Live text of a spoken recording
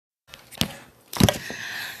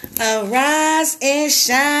Arise and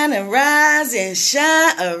shine, arise and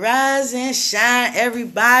shine, arise and shine,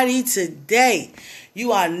 everybody, today.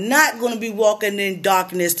 You are not going to be walking in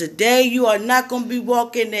darkness today. You are not going to be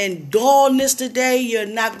walking in dullness today. You're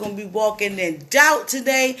not going to be walking in doubt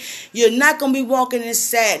today. You're not going to be walking in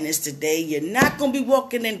sadness today. You're not going to be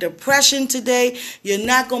walking in depression today. You're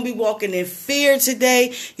not going to be walking in fear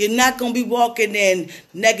today. You're not going to be walking in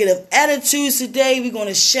negative attitudes today. We're going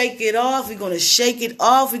to shake it off. We're going to shake it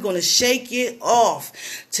off. We're going to shake it off.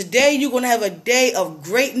 Today you're going to have a day of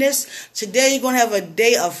greatness. Today you're going to have a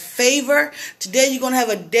day of favor. Today you're going to have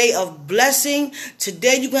a day of blessing.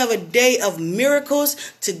 Today you're going to have a day of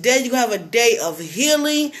miracles. Today you're going to have a day of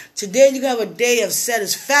healing. Today you're going to have a day of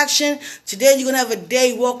satisfaction. Today you're going to have a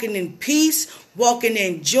day walking in peace, walking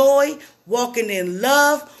in joy, walking in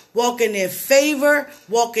love, walking in favor,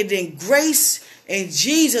 walking in grace. In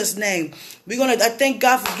Jesus' name, I thank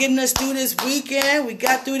God for getting us through this weekend. We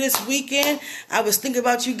got through this weekend. I was thinking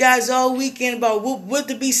about you guys all weekend about what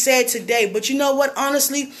to be said today. But you know what?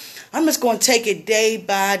 Honestly, I'm just going to take it day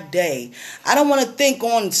by day. I don't want to think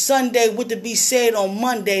on Sunday what to be said on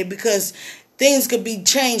Monday because things could be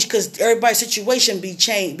changed because everybody's situation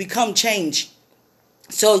become changed.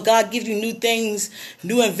 So God gives you new things,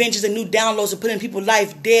 new inventions, and new downloads to put in people's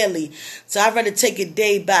life daily. So I'd rather take it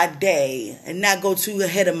day by day and not go too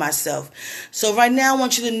ahead of myself. So right now I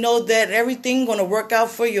want you to know that everything's going to work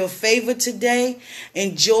out for your favor today.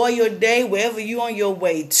 Enjoy your day wherever you're on your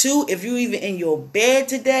way to. If you're even in your bed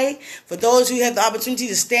today, for those who have the opportunity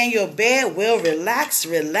to stay in your bed, well, relax,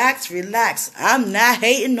 relax, relax. I'm not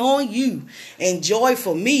hating on you. Enjoy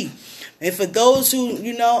for me. And for those who,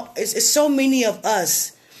 it's so many of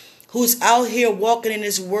us who's out here walking in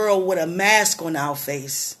this world with a mask on our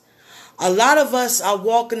face. A lot of us are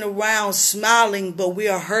walking around smiling, but we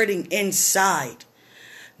are hurting inside.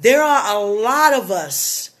 There are a lot of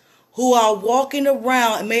us who are walking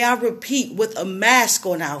around, and may I repeat, with a mask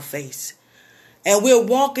on our face. And we're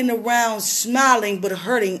walking around smiling, but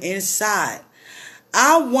hurting inside.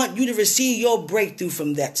 I want you to receive your breakthrough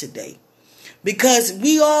from that today. Because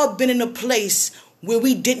we all been in a place where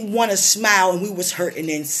we didn't want to smile and we was hurting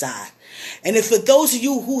inside. And if for those of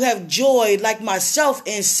you who have joy like myself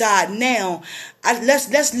inside now,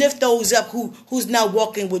 let's lift those up who's now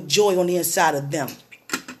walking with joy on the inside of them.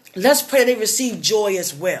 Let's pray that they receive joy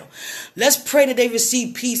as well. Let's pray that they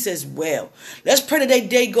receive peace as well. Let's pray that their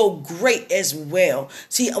day go great as well.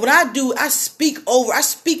 See, what I do, I speak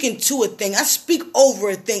into a thing. I speak over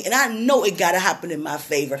a thing, and I know it got to happen in my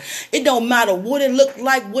favor. It don't matter what it look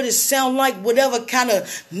like, what it sound like, whatever kind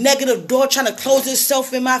of negative door trying to close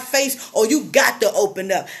itself in my face, or you got to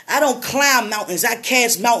open up. I don't climb mountains. I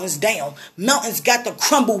cast mountains down. Mountains got to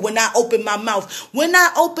crumble when I open my mouth. When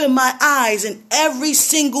I open my eyes, and every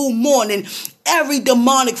single morning, every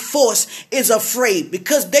demonic force is afraid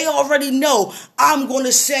because they already know I'm going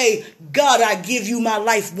to say, God, I give you my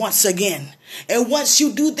life once again. And once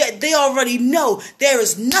you do that, they already know there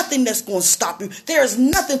is nothing that's going to stop you. There is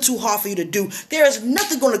nothing too hard for you to do. There is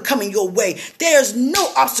nothing going to come in your way. There is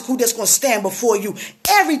no obstacle that's going to stand before you.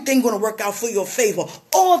 Everything going to work out for your favor.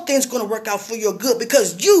 All things going to work out for your good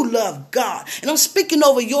because you love God. And I'm speaking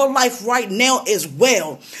over your life right now as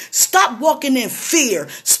well. Stop walking in fear.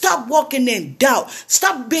 Stop walking in doubt.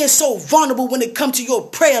 Stop being so vulnerable when it comes to your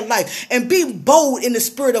prayer life and be bold in the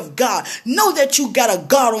Spirit of God. Know that you got a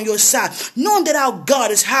God on your side. Knowing that our God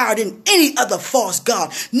is higher than any other false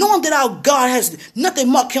God. Knowing that our God has nothing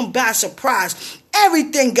mark him by surprise.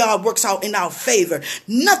 Everything God works out in our favor.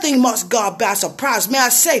 Nothing marks God by surprise. May I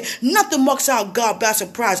say, nothing marks our God by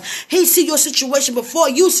surprise. He see your situation before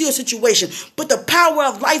you see your situation. But the power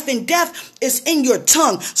of life and death is in your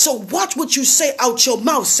tongue. So watch what you say out your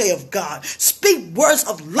mouth, say of God. Speak words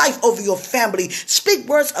of life over your family. Speak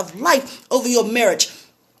words of life over your marriage.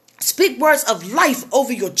 Speak words of life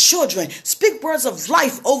over your children. Speak words of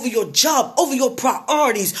life over your job, over your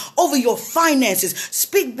priorities, over your finances.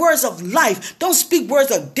 Speak words of life. Don't speak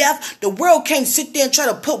words of death. The world can't sit there and try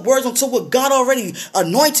to put words onto what God already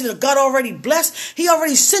anointed and God already blessed. He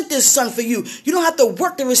already sent this son for you. You don't have to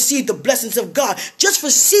work to receive the blessings of God. Just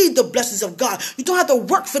receive the blessings of God. You don't have to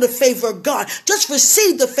work for the favor of God. Just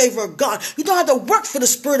receive the favor of God. You don't have to work for the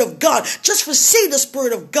Spirit of God. Just receive the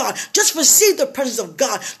Spirit of God. Just receive the presence of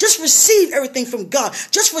God. Just receive everything from God.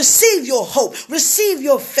 Just receive your hope. Receive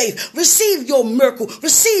your faith. Receive your miracle.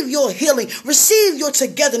 Receive your healing. Receive your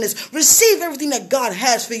togetherness. Receive everything that God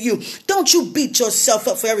has for you. Don't you beat yourself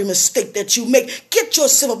up for every mistake that you make. Get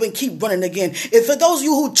yourself up and keep running again. And for those of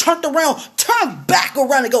you who turned around, turn back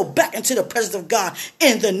around and go back into the presence of God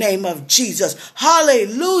in the name of Jesus.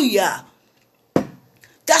 Hallelujah.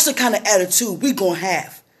 That's the kind of attitude we're going to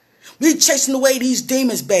have. We chasing away these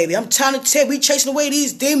demons, baby. I'm trying to tell you, we chasing away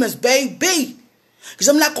these demons, baby. Because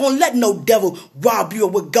I'm not going to let no devil rob you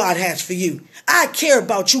of what God has for you. I care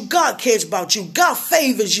about you. God cares about you. God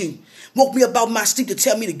favors you. Woke me up out my sleep to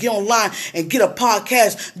tell me to get online and get a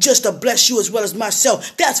podcast just to bless you as well as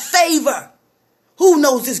myself. That's favor. Who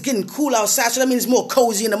knows it's getting cool outside, so that means it's more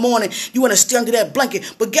cozy in the morning. You want to stay under that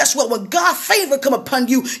blanket. But guess what? When God's favor come upon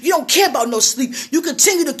you, you don't care about no sleep. You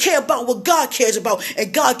continue to care about what God cares about,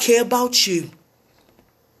 and God cares about you.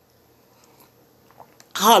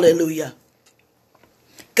 Hallelujah.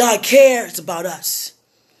 God cares about us.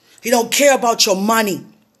 He don't care about your money.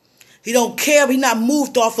 He don't care. He's not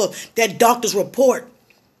moved off of that doctor's report.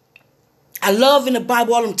 I love in the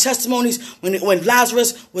Bible all them testimonies when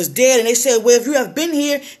Lazarus was dead and they said, well, if you have been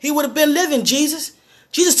here, he would have been living, Jesus.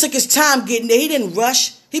 Jesus took his time getting there. He didn't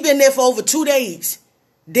rush. He been there for over 2 days.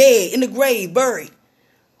 Dead, in the grave, buried.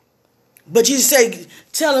 But Jesus said,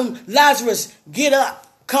 tell him, Lazarus, get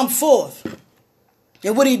up, come forth.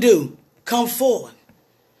 And what did he do? Come forth.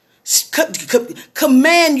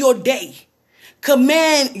 Command your day.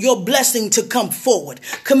 Command your blessing to come forward.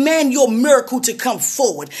 Command your miracle to come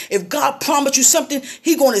forward. If God promised you something,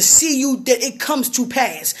 He's going to see you that it comes to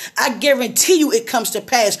pass. I guarantee you it comes to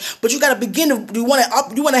pass. But you got to begin to, you want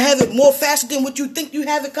to have it more faster than what you think you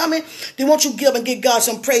have it coming? Then won't you get up and give God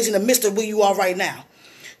some praise in the midst of where you are right now?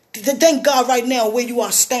 Thank God right now where you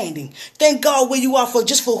are standing. Thank God where you are for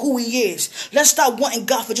who He is. Let's start wanting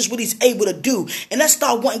God for just what He's able to do. And let's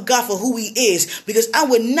start wanting God for who He is. Because I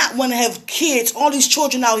would not want to have kids, all these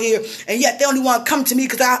children out here, and yet they only want to come to me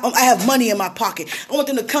because I have money in my pocket. I want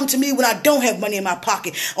them to come to me when I don't have money in my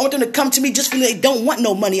pocket. I want them to come to me just when they don't want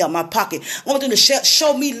no money out of my pocket. I want them to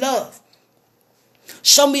show me love.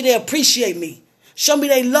 Show me they appreciate me. Show me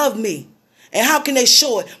they love me. And how can they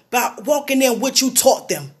show it? By walking in what you taught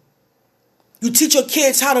them. You teach your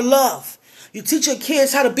kids how to love. You teach your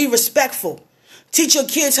kids how to be respectful. Teach your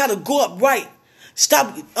kids how to go up right.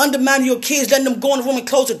 Stop undermining your kids, letting them go in the room and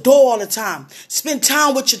close the door all the time. Spend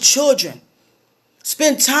time with your children.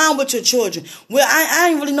 Spend time with your children. Well, I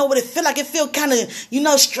ain't really know what it feel like. It feel kind of,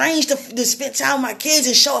 strange to spend time with my kids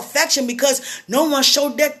and show affection because no one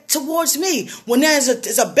showed that towards me. When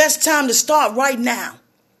there's a best time to start right now.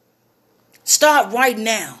 Start right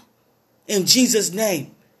now. In Jesus'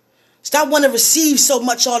 name. Stop wanting to receive so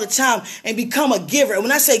much all the time and become a giver. And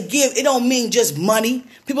when I say give, it don't mean just money.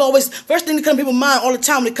 People always, first thing that comes to people's mind all the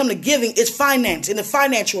time when it comes to giving is finance, in the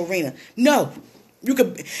financial arena. No.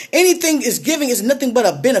 Anything is giving is nothing but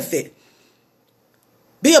a benefit.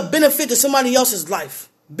 Be a benefit to somebody else's life.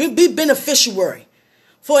 Be beneficiary.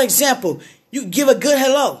 For example, you give a good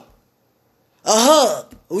hello. A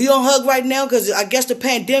hug. We don't hug right now because I guess the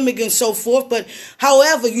pandemic and so forth. But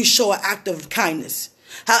however you show an act of kindness.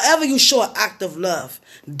 However you show an act of love,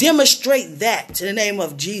 demonstrate that in the name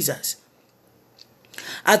of Jesus.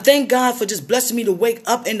 I thank God for just blessing me to wake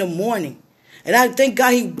up in the morning. And I thank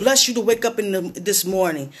God He blessed you to wake up this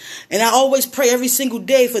morning. And I always pray every single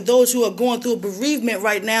day for those who are going through a bereavement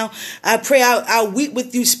right now. I pray I'll weep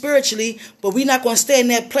with you spiritually, but we're not going to stay in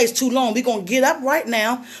that place too long. We're going to get up right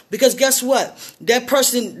now because guess what? That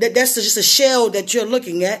person, that's just a shell that you're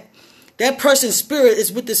looking at. That person's spirit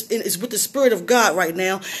is with the Spirit of God right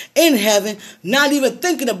now in heaven, not even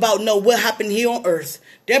thinking about what happened here on earth.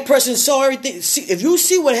 That person saw everything. If you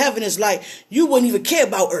see what heaven is like, you wouldn't even care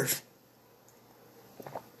about earth.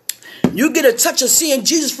 You get a touch of seeing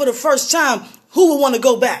Jesus for the first time, who would want to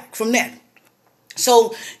go back from that?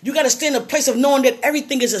 So you got to stay in a place of knowing that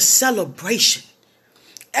everything is a celebration.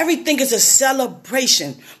 Everything is a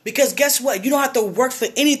celebration because guess what? You don't have to work for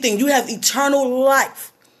anything. You have eternal life.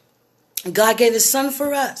 God gave His Son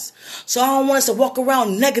for us. So I don't want us to walk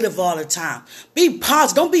around negative all the time. Be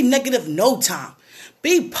positive. Don't be negative no time.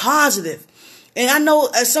 Be positive. And I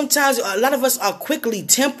know sometimes a lot of us are quickly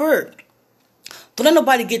tempered. Don't let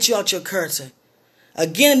nobody get you out your character.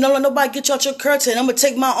 Again, don't let nobody get you out your character. And I'm going to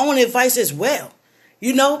take my own advice as well.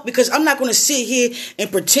 Because I'm not going to sit here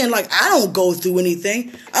and pretend like I don't go through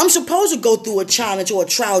anything. I'm supposed to go through a challenge or a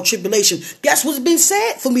trial or tribulation. That's what's been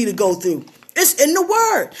said for me to go through. It's in the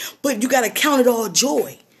word. But you got to count it all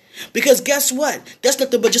joy. Because guess what? That's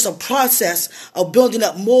nothing but just a process of building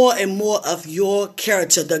up more and more of your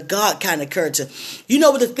character, the God kind of character.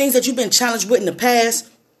 With the things that you've been challenged with in the past,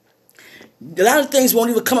 a lot of things won't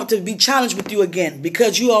even come up to be challenged with you again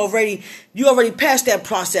because you already passed that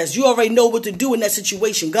process. You already know what to do in that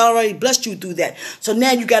situation. God already blessed you through that. So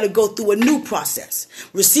now you got to go through a new process.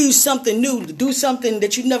 Receive something new, to do something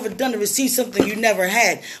that you've never done, to receive something you never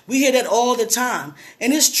had. We hear that all the time.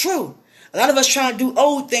 And it's true. A lot of us trying to do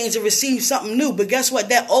old things and receive something new. But guess what?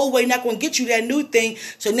 That old way not going to get you that new thing.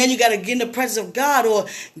 So now you got to get in the presence of God, or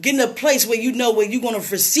get in a place where you know where you're going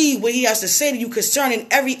to receive what he has to say to you concerning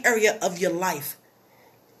every area of your life.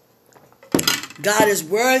 God is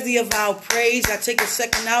worthy of our praise. I take a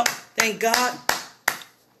second out. Thank God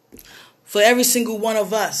for every single one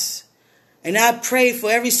of us. And I pray for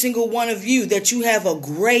every single one of you that you have a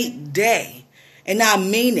great day. And I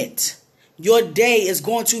mean it. Your day is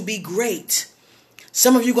going to be great.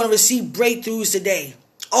 Some of you are going to receive breakthroughs today.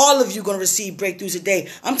 All of you are going to receive breakthroughs today.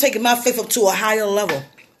 I'm taking my faith up to a higher level.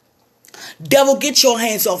 Devil, get your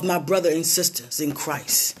hands off my brother and sisters in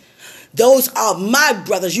Christ. Those are my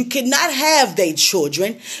brothers. You cannot have their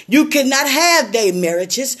children. You cannot have their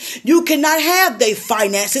marriages. You cannot have their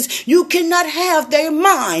finances. You cannot have their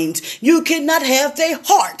minds. You cannot have their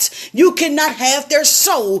hearts. You cannot have their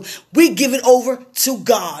soul. We give it over to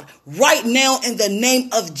God right now in the name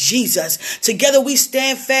of Jesus. Together we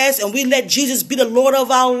stand fast and we let Jesus be the Lord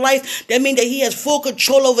of our life. That means that he has full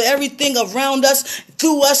control over everything around us,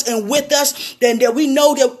 through us, and with us. Then that we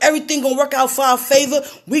know that everything gonna work out for our favor.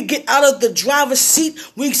 We get out of the driver's seat.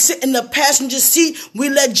 We sit in the passenger seat. We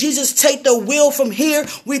let Jesus take the wheel from here.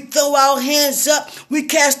 We throw our hands up. We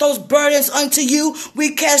cast those burdens unto you.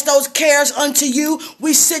 We cast those cares unto you.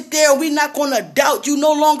 We sit there. We're not going to doubt you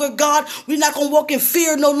no longer, God. We're not going to walk in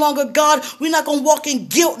fear no longer, God. We're not going to walk in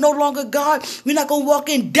guilt no longer, God. We're not going to walk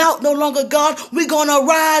in doubt no longer, God. We're going to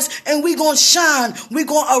arise and we're going to shine. We're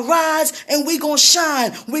going to arise and we're going to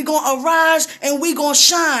shine. We're going to arise and we're going to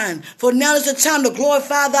shine. For now is the time to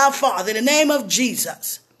glorify thy Father in the name of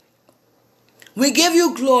Jesus. We give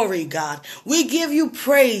you glory, God. We give you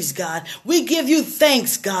praise, God. We give you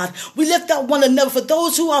thanks, God. We lift up one another. For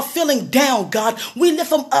those who are feeling down, God, we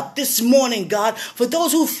lift them up this morning, God. For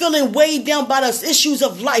those who are feeling weighed down by the issues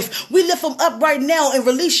of life, we lift them up right now and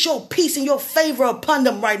release your peace and your favor upon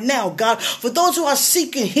them right now, God. For those who are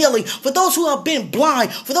seeking healing, for those who have been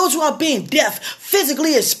blind, for those who are being deaf,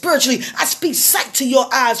 physically and spiritually, I speak sight to your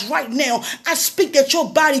eyes right now. I speak that your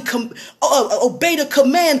body obey the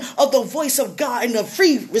command of the voice of God and the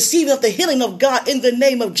free receiving of the healing of God in the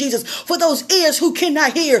name of Jesus. For those ears who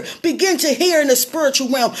cannot hear, begin to hear in the spiritual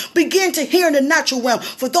realm. Begin to hear in the natural realm.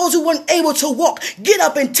 For those who weren't able to walk, get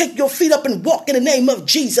up and take your feet up and walk in the name of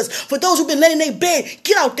Jesus. For those who've been laying in their bed,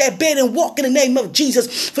 get out that bed and walk in the name of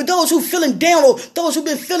Jesus. For those who feeling down or those who've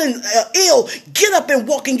been feeling ill, get up and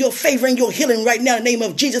walk in your favor and your healing right now in the name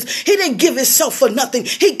of Jesus. He didn't give himself for nothing.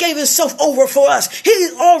 He gave himself over for us.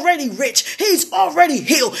 He's already rich. He's already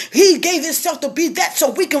healed. He gave himself to be that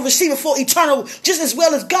so we can receive it for eternal, just as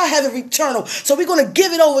well as God have it eternal. So we're going to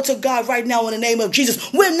give it over to God right now in the name of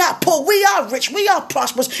Jesus. We're not poor. We are rich. We are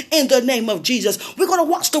prosperous in the name of Jesus. We're going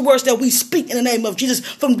to watch the words that we speak in the name of Jesus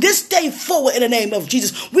from this day forward in the name of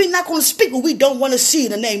Jesus. We're not going to speak what we don't want to see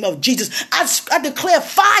in the name of Jesus. I declare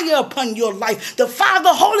fire upon your life. The fire of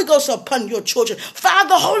the Holy Ghost upon your children. Fire of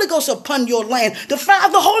the Holy Ghost upon your land. The fire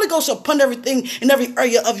of the Holy Ghost upon everything in every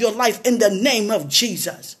area of your life in the name of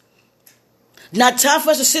Jesus. Not time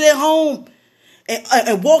for us to sit at home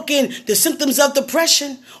and walk in the symptoms of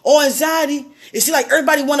depression or anxiety. It seems like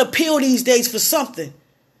everybody want a pill these days for something.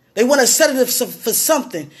 They want a sedative for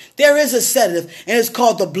something. There is a sedative, and it's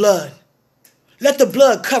called the blood. Let the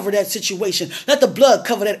blood cover that situation. Let the blood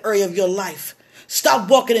cover that area of your life. Stop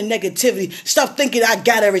walking in negativity. Stop thinking I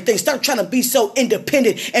got everything. Stop trying to be so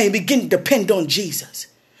independent and begin to depend on Jesus.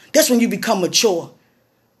 That's when you become mature.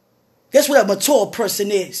 That's what a mature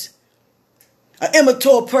person is. An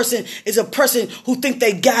immature person is a person who think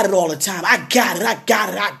they got it all the time. I got it, I got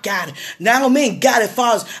it, I got it. Now, I don't mean got it as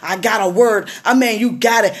far as I got a word. I mean, you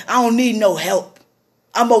got it. I don't need no help.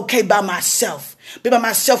 I'm okay by myself. Been by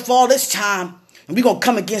myself for all this time. And we're going to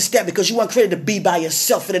come against that because you weren't created to be by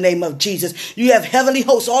yourself in the name of Jesus. You have heavenly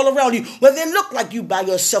hosts all around you. Whether they look like you by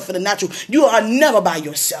yourself in the natural, you are never by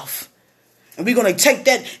yourself. And we're going to take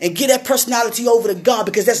that and get that personality over to God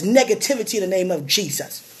because that's negativity in the name of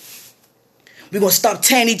Jesus. We're going to stop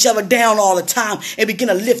tearing each other down all the time and begin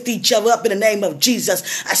to lift each other up in the name of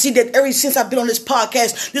Jesus. I see that ever since I've been on this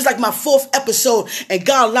podcast, this is like my 4th episode, and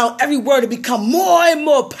God allowed every word to become more and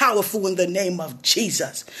more powerful in the name of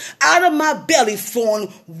Jesus. Out of my belly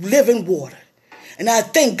flowing living water. And I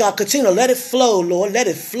thank God, continue to let it flow, Lord. Let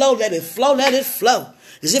it flow, let it flow, let it flow.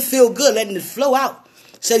 Does it feel good letting it flow out?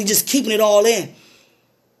 Instead of just keeping it all in.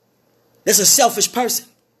 That's a selfish person.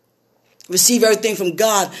 Receive everything from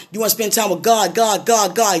God. You want to spend time with God, God,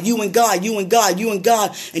 God, God, you and God, you and God, you and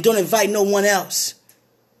God, and don't invite no one else.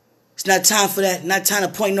 It's not time for that. Not time to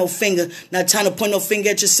point no finger. Not time to point no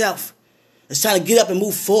finger at yourself. It's time to get up and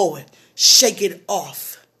move forward. Shake it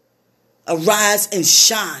off. Arise and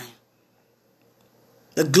shine.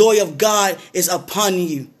 The glory of God is upon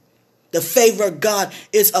you. The favor of God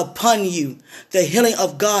is upon you. The healing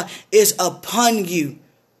of God is upon you.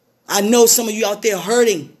 I know some of you out there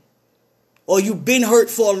hurting, or you've been hurt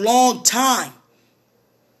for a long time.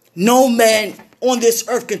 No man on this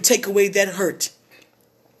earth can take away that hurt.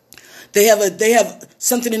 They have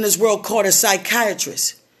something in this world called a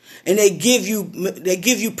psychiatrist, and they give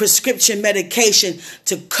you prescription medication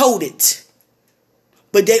to coat it.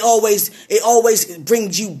 But it always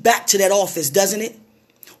brings you back to that office, doesn't it?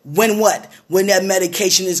 When what? When that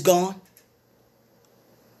medication is gone.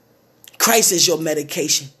 Christ is your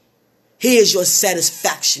medication. He is your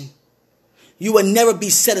satisfaction. You will never be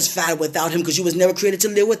satisfied without him, because you was never created to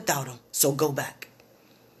live without him. So go back.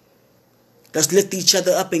 Let's lift each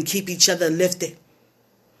other up and keep each other lifted.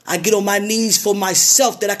 I get on my knees for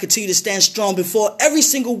myself that I continue to stand strong before every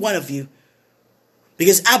single one of you.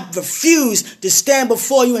 Because I refuse to stand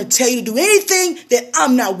before you and tell you to do anything that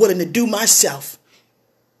I'm not willing to do myself.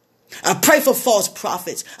 I pray for false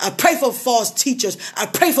prophets. I pray for false teachers. I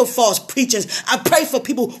pray for false preachers. I pray for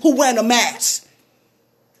people who wear the mask.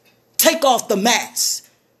 Take off the mask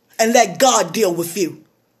and let God deal with you.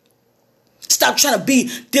 Stop trying to be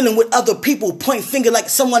dealing with other people, point finger like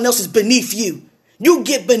someone else is beneath you. You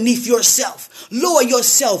get beneath yourself. Lower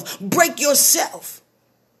yourself. Break yourself.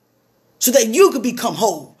 So that you can become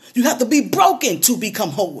whole. You have to be broken to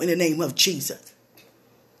become whole in the name of Jesus.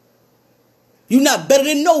 You're not better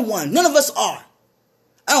than no one. None of us are.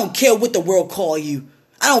 I don't care what the world call you.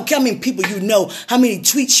 I don't care how many people you know, how many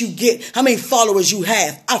tweets you get, how many followers you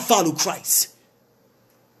have. I follow Christ.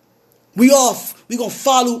 We going to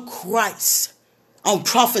follow Christ. I'm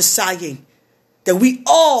prophesying that we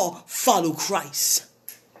all follow Christ.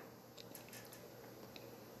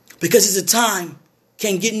 Because it's a time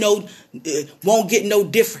won't get no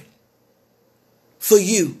different for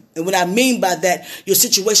you. And what I mean by that, your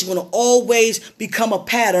situation is going to always become a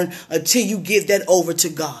pattern until you give that over to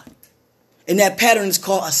God. And that pattern is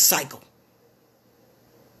called a cycle.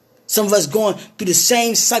 Some of us going through the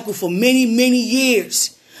same cycle for many, many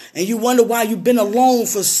years. And you wonder why you've been alone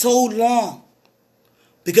for so long.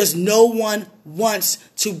 Because no one wants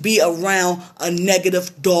to be around a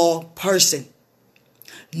negative, dull person.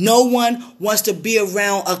 No one wants to be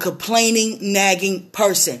around a complaining, nagging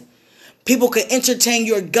person. People can entertain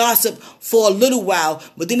your gossip for a little while,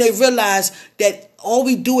 but then they realize that all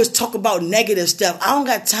we do is talk about negative stuff. I don't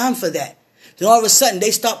got time for that. Then all of a sudden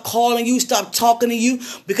they stop calling you, stop talking to you,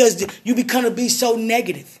 because you become to be so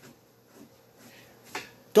negative.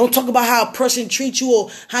 Don't talk about how a person treats you or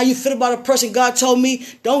how you feel about a person. God told me,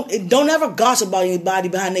 don't ever gossip about anybody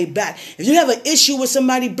behind their back. If you have an issue with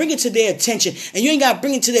somebody, bring it to their attention. And you ain't got to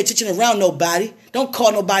bring it to their attention around nobody. Don't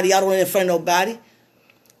call nobody out on in front of nobody.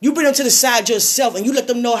 You bring them to the side yourself and you let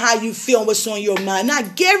them know how you feel and what's on your mind. And I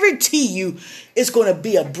guarantee you it's going to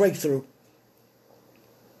be a breakthrough.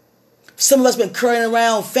 Some of us been carrying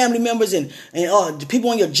around family members and the people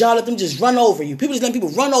on your job, let them just run over you. People just let people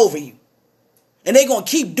run over you. And they're going to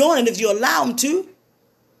keep doing it if you allow them to.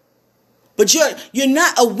 But you're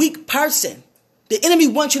not a weak person. The enemy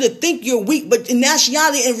wants you to think you're weak, but in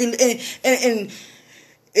nationality and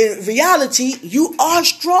in reality, you are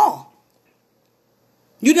strong.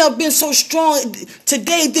 You've never been so strong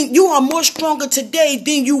today. You are more stronger today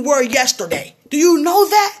than you were yesterday. Do you know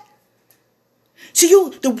that? See,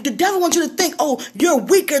 the devil wants you to think, oh, you're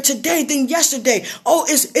weaker today than yesterday. Oh,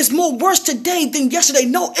 it's more worse today than yesterday.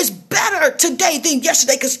 No, it's better today than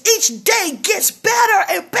yesterday, because each day gets better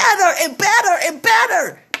and better and better and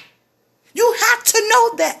better. You have to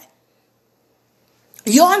know that.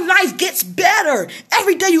 Your life gets better.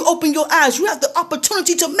 Every day you open your eyes, you have the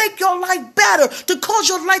opportunity to make your life better, to cause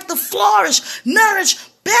your life to flourish, nourish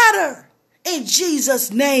better. In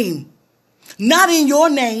Jesus' name. Not in your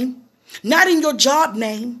name. Not in your job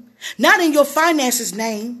name. Not in your finances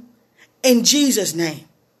name. In Jesus' name.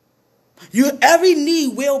 Every knee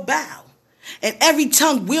will bow. And every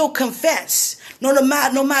tongue will confess. No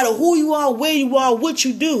matter who you are, where you are, what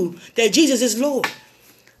you do, that Jesus is Lord.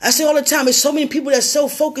 I say all the time, there's so many people that's so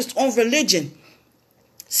focused on religion.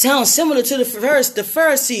 Sounds similar to the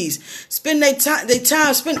Pharisees. Spend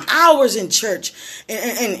hours in church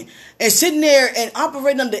and sitting there and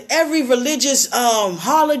operating under every religious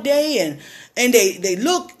holiday, and they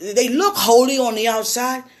look holy on the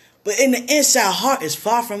outside, but in the inside heart is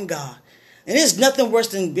far from God. And there's nothing worse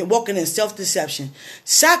than walking in self-deception,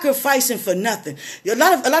 sacrificing for nothing. A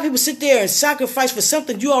lot of people sit there and sacrifice for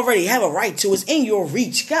something you already have a right to. It's in your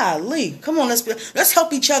reach. Golly, come on, let's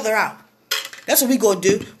help each other out. That's what we're going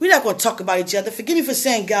to do. We're not going to talk about each other. Forgive me for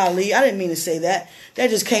saying golly. I didn't mean to say that. That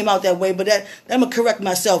just came out that way, but I'm going to correct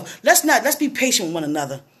myself. Let's be patient with one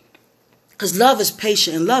another. Because love is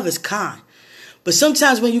patient and love is kind. But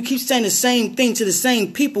sometimes when you keep saying the same thing to the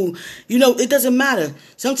same people, it doesn't matter.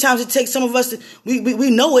 Sometimes it takes some of us, we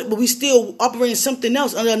know it, but we still operating something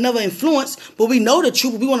else under another influence. But we know the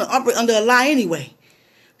truth, but we want to operate under a lie anyway.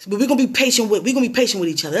 But we're gonna be patient with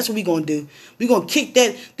each other. That's what we're gonna do. We're gonna kick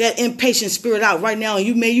that impatient spirit out right now, and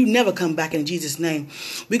you never come back in Jesus' name.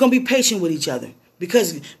 We're gonna be patient with each other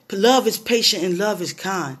because love is patient and love is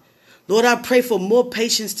kind. Lord, I pray for more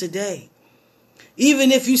patience today.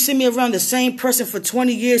 Even if you send me around the same person for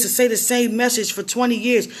 20 years to say the same message for 20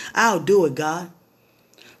 years, I'll do it, God.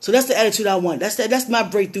 So that's the attitude I want. That's my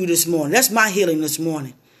breakthrough this morning. That's my healing this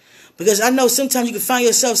morning. Because I know sometimes you can find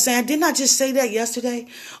yourself saying, didn't I just say that yesterday?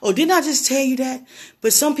 Or didn't I just tell you that?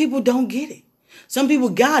 But some people don't get it. Some people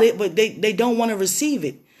got it, but they don't want to receive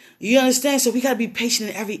it. You understand? So we got to be patient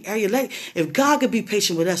in every area. If God could be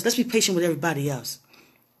patient with us, let's be patient with everybody else.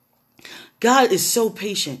 God is so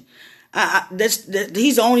patient.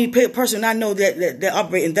 He's the only person I know that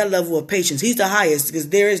operates in that level of patience. He's the highest because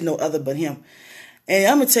there is no other but him. And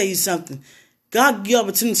I'm going to tell you something. God gives you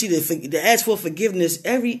opportunity to ask for forgiveness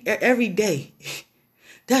every day.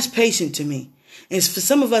 That's patient to me. And for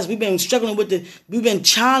some of us, we've been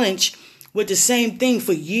challenged with the same thing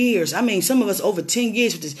for years. I mean, some of us over 10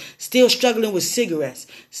 years still struggling with cigarettes,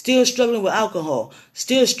 still struggling with alcohol,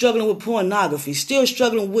 still struggling with pornography, still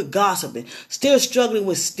struggling with gossiping, still struggling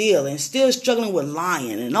with stealing, still struggling with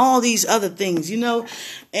lying and all these other things,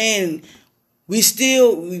 and we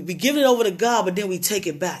give it over to God, but then we take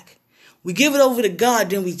it back. We give it over to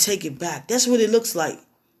God, then we take it back. That's what it looks like.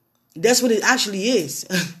 That's what it actually is.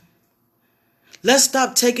 Let's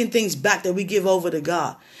stop taking things back that we give over to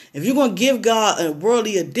God. If you're going to give God a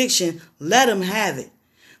worldly addiction, let him have it.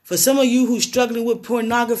 For some of you who's struggling with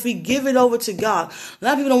pornography, give it over to God. A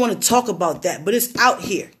lot of people don't want to talk about that, but it's out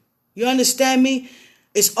here. You understand me?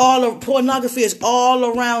 Pornography is all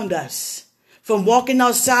around us. From walking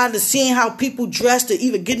outside to seeing how people dress to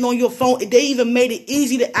even getting on your phone. They even made it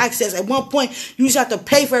easy to access. At one point, you used to have to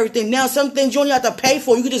pay for everything. Now, some things you only have to pay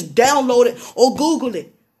for. You can just download it or Google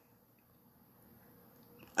it.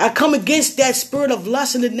 I come against that spirit of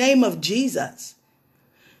lust in the name of Jesus.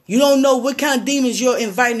 You don't know what kind of demons you're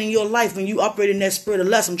inviting in your life when you operate in that spirit of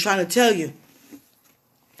lust. I'm trying to tell you.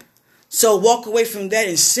 So walk away from that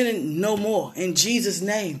and sin no more in Jesus'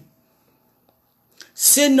 name.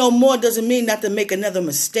 Sin no more doesn't mean not to make another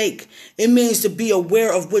mistake. It means to be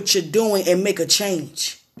aware of what you're doing and make a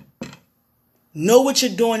change. Know what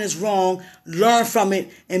you're doing is wrong, learn from it,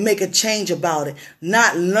 and make a change about it.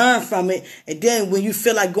 Not learn from it, and then when you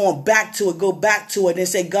feel like going back to it, go back to it and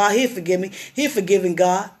say, God, he'll forgive me. He'll forgive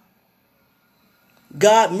God.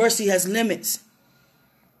 God, mercy has limits.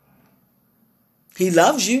 He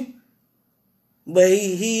loves you, but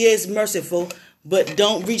he is merciful, but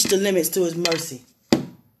don't reach the limits to his mercy.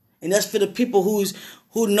 And that's for the people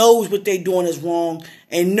who knows what they're doing is wrong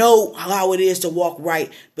and know how it is to walk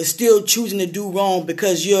right, but still choosing to do wrong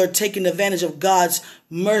because you're taking advantage of God's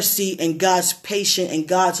mercy and God's patience and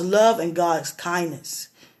God's love and God's kindness.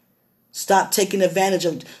 Stop thinking.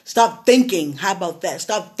 How about that?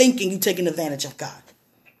 Stop thinking you're taking advantage of God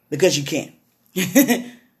because you can't.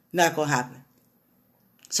 Not going to happen.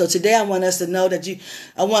 So today I want us to know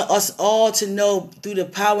I want us all to know through the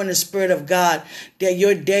power and the Spirit of God that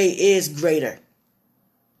your day is greater.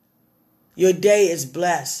 Your day is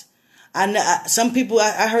blessed. Some people,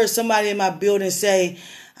 I heard somebody in my building say,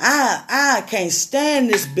 I can't stand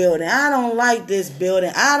this building. I don't like this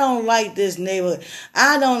building. I don't like this neighborhood.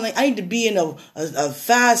 I need to be in a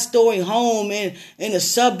 5-story home in a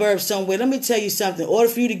suburb somewhere. Let me tell you something. In order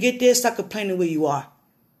for you to get there, stop complaining where you are.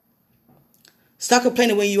 Stop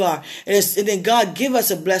complaining when you are. And then God give us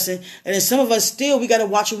a blessing. And then some of us still, we got to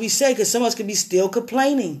watch what we say because some of us could be still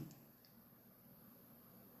complaining.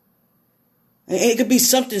 And it could be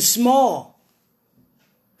something small.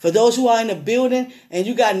 For those who are in the building and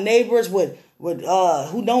you got neighbors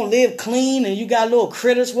who don't live clean and you got little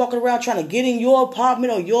critters walking around trying to get in your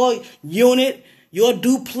apartment or your unit, your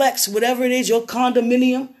duplex, whatever it is, your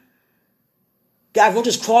condominium. Guys,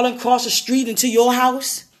 just crawling across the street into your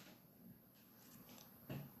house.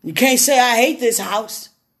 You can't say, I hate this house.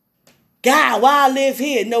 God, why I live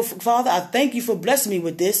here? No, Father, I thank you for blessing me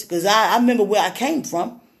with this because I remember where I came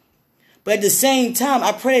from. But at the same time,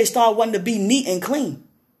 I pray they start wanting to be neat and clean.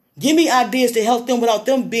 Give me ideas to help them without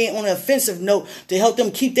them being on an offensive note, to help them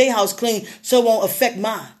keep their house clean so it won't affect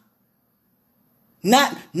mine.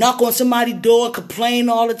 Not knock on somebody's door, complain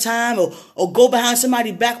all the time, or go behind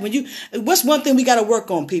somebody's back. What's one thing we got to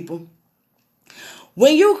work on, people?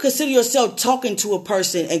 When you consider yourself talking to a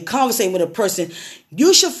person and conversating with a person,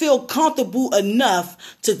 you should feel comfortable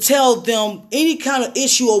enough to tell them any kind of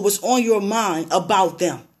issue or what's on your mind about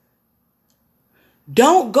them.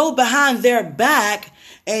 Don't go behind their back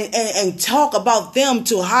and talk about them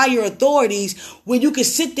to higher authorities when you can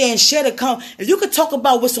sit there and share if you could talk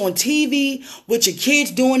about what's on TV, what your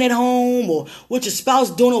kids doing at home, or what your spouse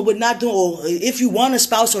doing or what not doing, or if you want a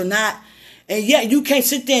spouse or not, and yet you can't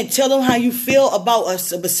sit there and tell them how you feel about a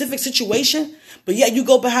specific situation, but yet you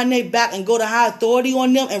go behind their back and go to high authority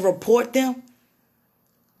on them and report them.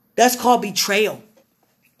 That's called betrayal.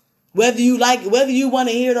 Whether you want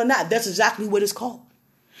to hear it or not, that's exactly what it's called.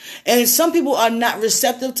 And some people are not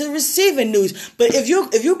receptive to receiving news. But if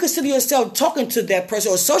you consider yourself talking to that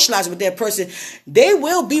person or socializing with that person, they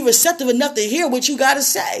will be receptive enough to hear what you got to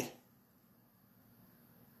say.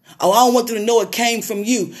 Oh, I don't want them to know it came from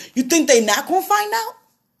you. You think they not going to find out?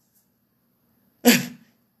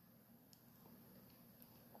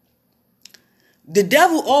 The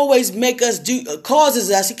devil always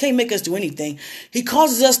causes us, he can't make us do anything. He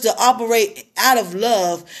causes us to operate out of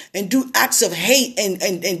love and do acts of hate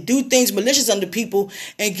and do things malicious unto people.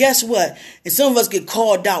 And guess what? And some of us get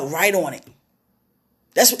called out right on it.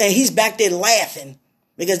 And he's back there laughing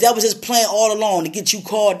because that was his plan all along, to get you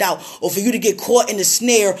called out or for you to get caught in the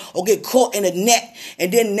snare or get caught in the net.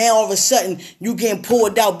 And then now all of a sudden you getting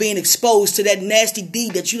pulled out, being exposed to that nasty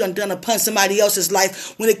deed that you done upon somebody else's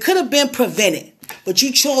life when it could have been prevented. But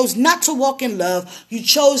you chose not to walk in love. You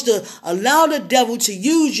chose to allow the devil to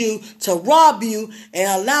use you, to rob you,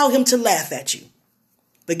 and allow him to laugh at you.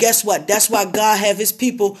 But guess what? That's why God have his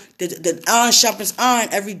people, the iron sharpens iron,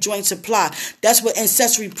 every joint supply. That's where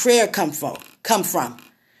ancestry prayer come from.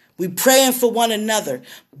 We praying for one another,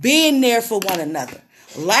 being there for one another,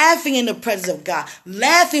 laughing in the presence of God,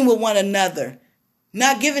 laughing with one another.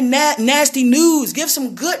 Not giving nasty news. Give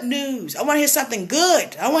some good news. I want to hear something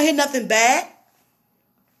good. I don't want to hear nothing bad.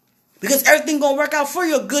 Because everything going to work out for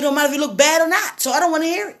you good, no matter if you look bad or not. So I don't want to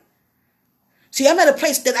hear it. See, I'm at a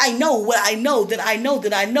place that I know what I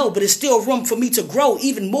know, but it's still room for me to grow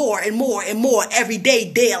even more and more and more every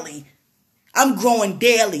day, daily. I'm growing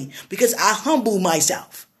daily because I humble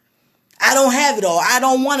myself. I don't have it all. I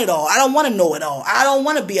don't want it all. I don't want to know it all. I don't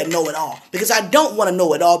want to be a know-it-all because I don't want to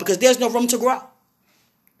know it all because there's no room to grow.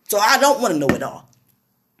 So I don't want to know it all.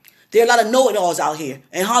 There are a lot of know-it-alls out here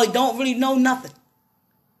and hardly don't really know nothing.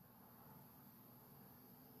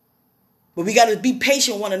 But we got to be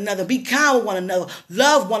patient with one another, be kind with one another,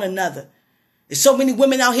 love one another. There's so many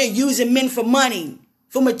women out here using men for money,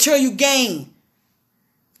 for material gain.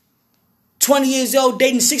 20 years old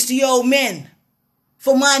dating 60-year-old men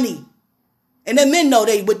for money. And the men know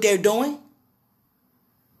what they're doing.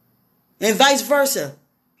 And vice versa.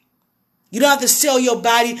 You don't have to sell your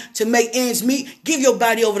body to make ends meet. Give your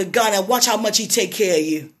body over to God and watch how much he take care of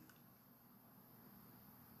you.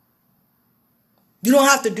 You don't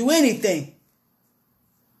have to do anything.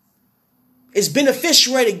 It's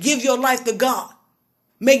beneficial to give your life to God.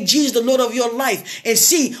 Make Jesus the Lord of your life. And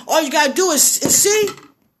see, all you got to do is see.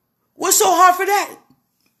 What's so hard for that?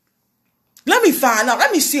 Let me find out.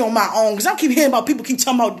 Let me see on my own. Because I keep hearing about people keep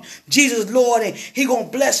talking about Jesus Lord and he going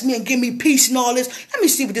to bless me and give me peace and all this. Let me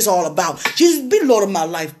see what this is all about. Jesus, be the Lord of my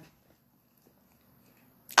life.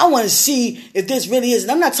 I want to see if this really is.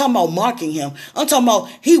 And I'm not talking about marking him. I'm talking about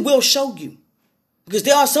he will show you. Because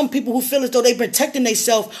there are some people who feel as though they're protecting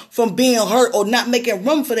themselves from being hurt or not making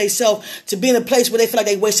room for themselves to be in a place where they feel like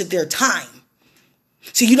they wasted their time.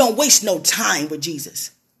 See, you don't waste no time with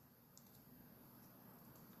Jesus.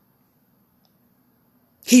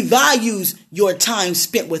 He values your time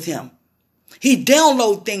spent with him. He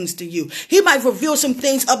downloads things to you. He might reveal some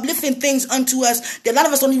things, uplifting things unto us that a lot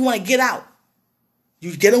of us don't even want to get out.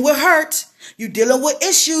 You're dealing with hurt. You're dealing with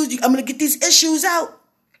issues. I'm going to get these issues out.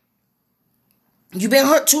 You've been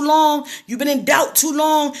hurt too long. You've been in doubt too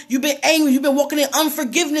long. You've been angry. You've been walking in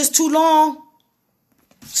unforgiveness too long.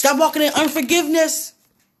 Stop walking in unforgiveness.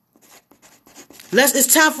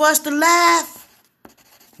 It's time for us to laugh.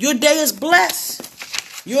 Your day is blessed.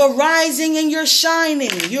 You're rising and you're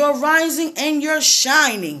shining. You're rising and you're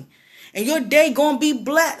shining. And your day going to be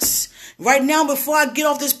blessed. Right now, before I get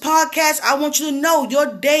off this podcast, I want you to know your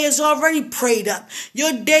day is already prayed up.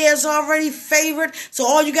 Your day is already favored. So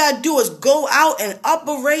all you got to do is go out and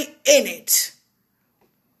operate in it.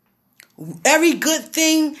 Every good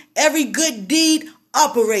thing, every good deed,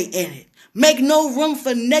 operate in it. Make no room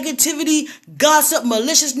for negativity, gossip,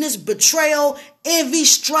 maliciousness, betrayal, envy,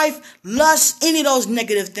 strife, lust, any of those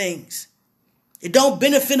negative things. It don't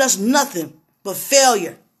benefit us nothing but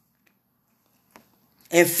failure.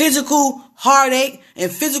 And physical heartache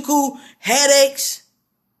and physical headaches,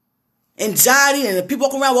 anxiety, and the people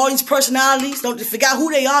walking around with all these personalities, don't forget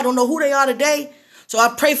who they are, don't know who they are today. So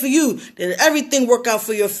I pray for you that everything work out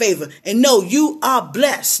for your favor. And know you are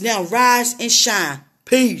blessed. Now rise and shine.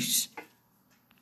 Peace.